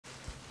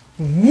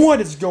What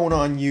is going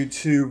on,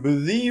 YouTube?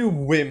 The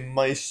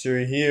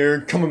Whipmeister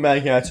here, coming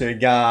back at you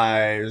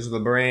guys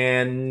with a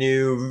brand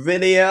new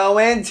video.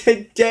 And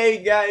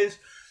today, guys,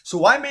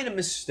 so I made a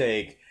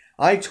mistake.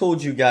 I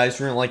told you guys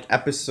we're in like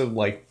episode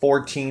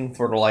 14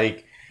 for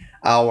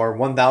our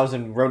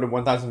 1,000 road to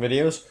 1,000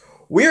 videos.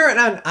 We're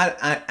on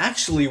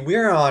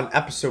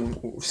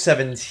episode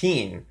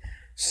 17.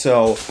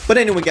 So, but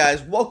anyway,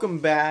 guys, welcome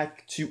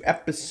back to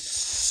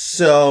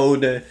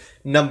episode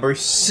number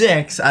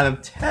 6 out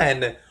of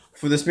 10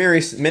 for this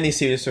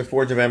mini-series for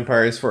Forge of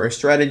Empires for a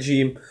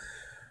strategy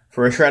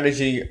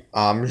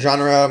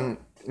genre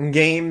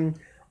game.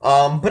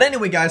 But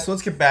anyway, guys, so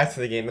let's get back to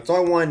the game. That's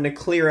all I wanted to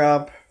clear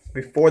up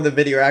before the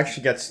video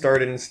actually got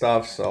started and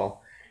stuff. So,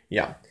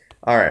 yeah.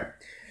 All right.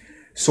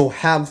 So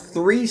have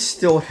 3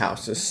 still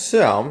houses.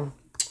 So,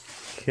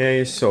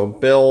 okay. So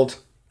build,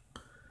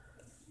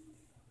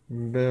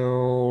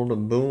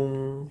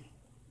 boom.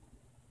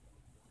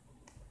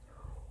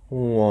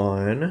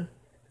 1,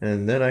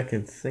 and then I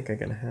think I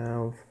can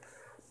have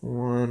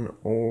 1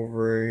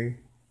 over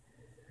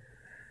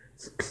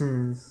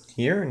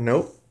here.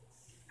 Nope.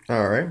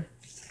 All right.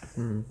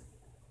 Can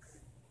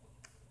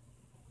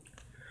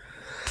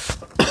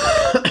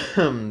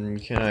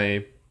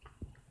I?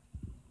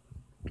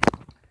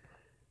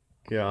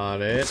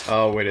 Got it.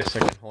 Oh, wait a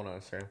second. Hold on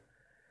a second.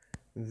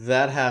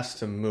 That has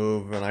to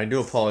move, and I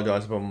do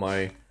apologize about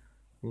my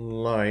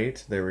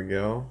light. There we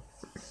go.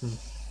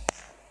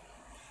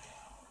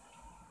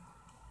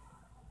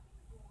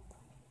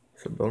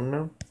 So building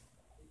now?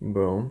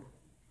 Boom.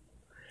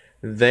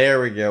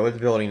 There we go. It's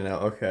building now.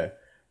 Okay.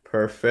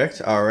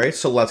 Perfect. Alright,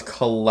 so let's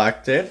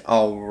collect it.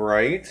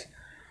 Alright.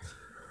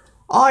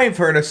 I've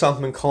heard of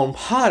something called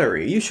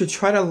pottery. You should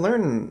try to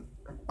learn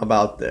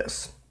about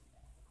this.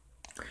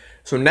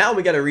 So now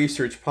we gotta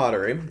research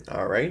pottery.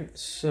 Alright,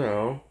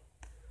 so...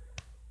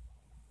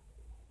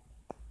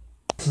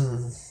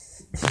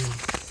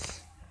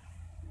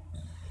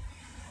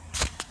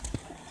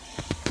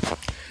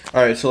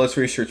 Alright, so let's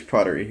research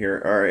pottery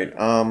here. Alright,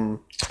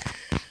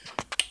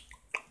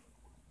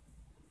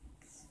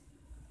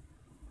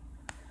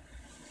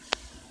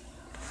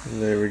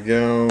 there we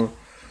go.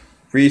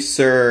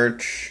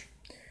 Research.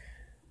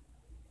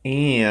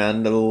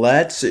 And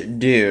let's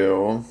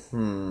do...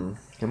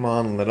 Come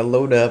on, let it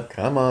load up.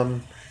 Come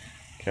on.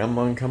 Come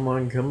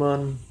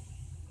on.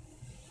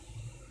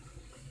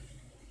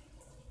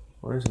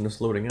 Why isn't this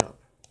loading up?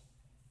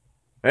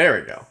 There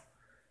we go.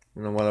 I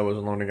don't know why that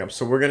wasn't loading up.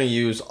 So we're going to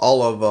use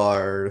all of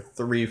our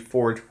 3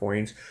 forge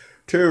points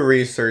to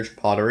research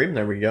pottery.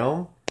 There we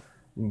go.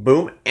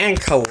 Boom. And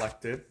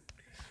collect it.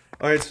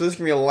 Alright, so this is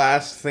going to be the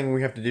last thing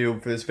we have to do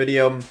for this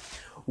video.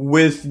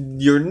 With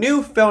your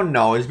newfound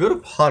knowledge, build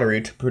a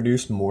pottery to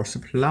produce more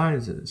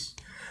supplies.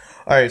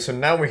 Alright, so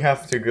now we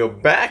have to go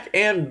back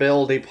and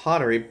build a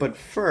pottery. But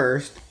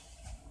first,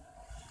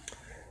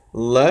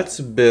 let's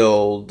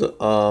build...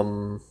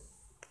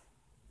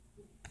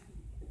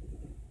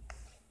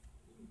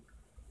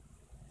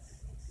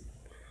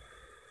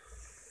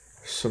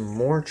 some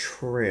more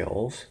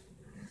trails.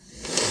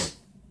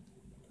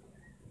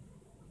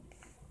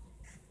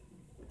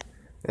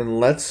 And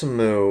let's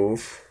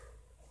move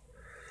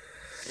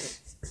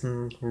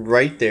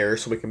right there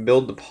so we can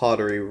build the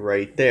pottery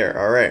right there.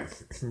 All right.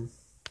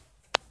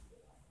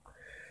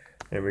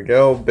 There we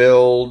go.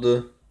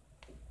 Build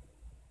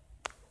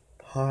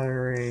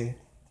pottery.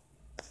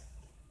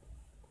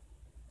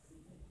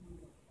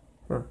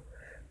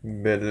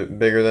 Bit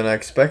bigger than I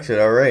expected.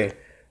 All right.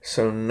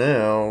 So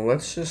now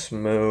let's just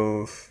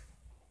move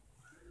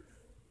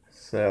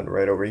that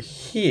right over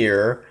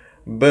here.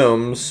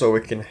 Boom, so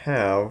we can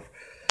have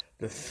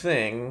the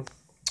thing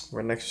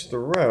right next to the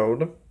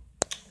road.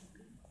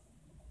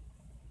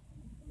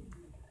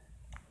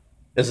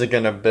 Is it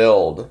gonna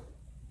build?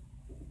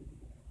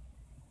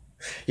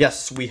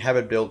 Yes, we have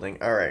it building.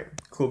 Alright,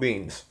 cool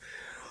beans.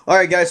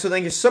 Alright guys, so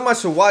thank you so much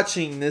for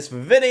watching this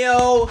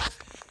video.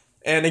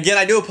 And again,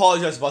 I do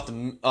apologize about the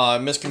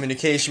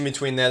miscommunication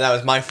between there. That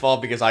was my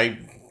fault because I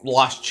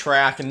lost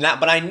track and that.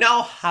 But I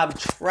now have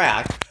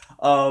track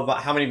of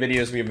how many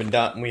videos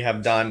we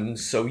have done.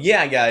 So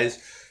yeah,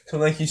 guys. So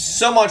thank you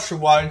so much for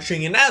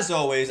watching. And as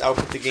always, I'll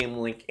put the game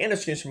link in the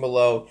description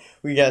below.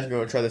 You guys can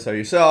go and try this out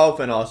yourself.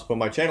 And I'll also put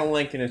my channel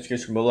link in the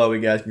description below.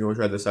 You guys can go and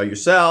try this out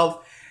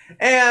yourself.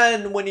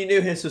 And when you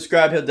do, hit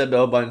subscribe, hit that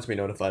bell button to be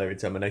notified every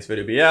time my next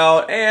video be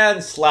out,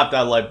 and slap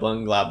that like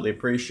button, gladly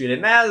appreciate it.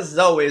 And as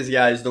always,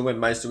 guys, the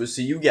Whipmeister will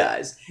see you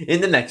guys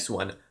in the next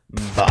one.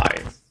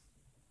 Bye.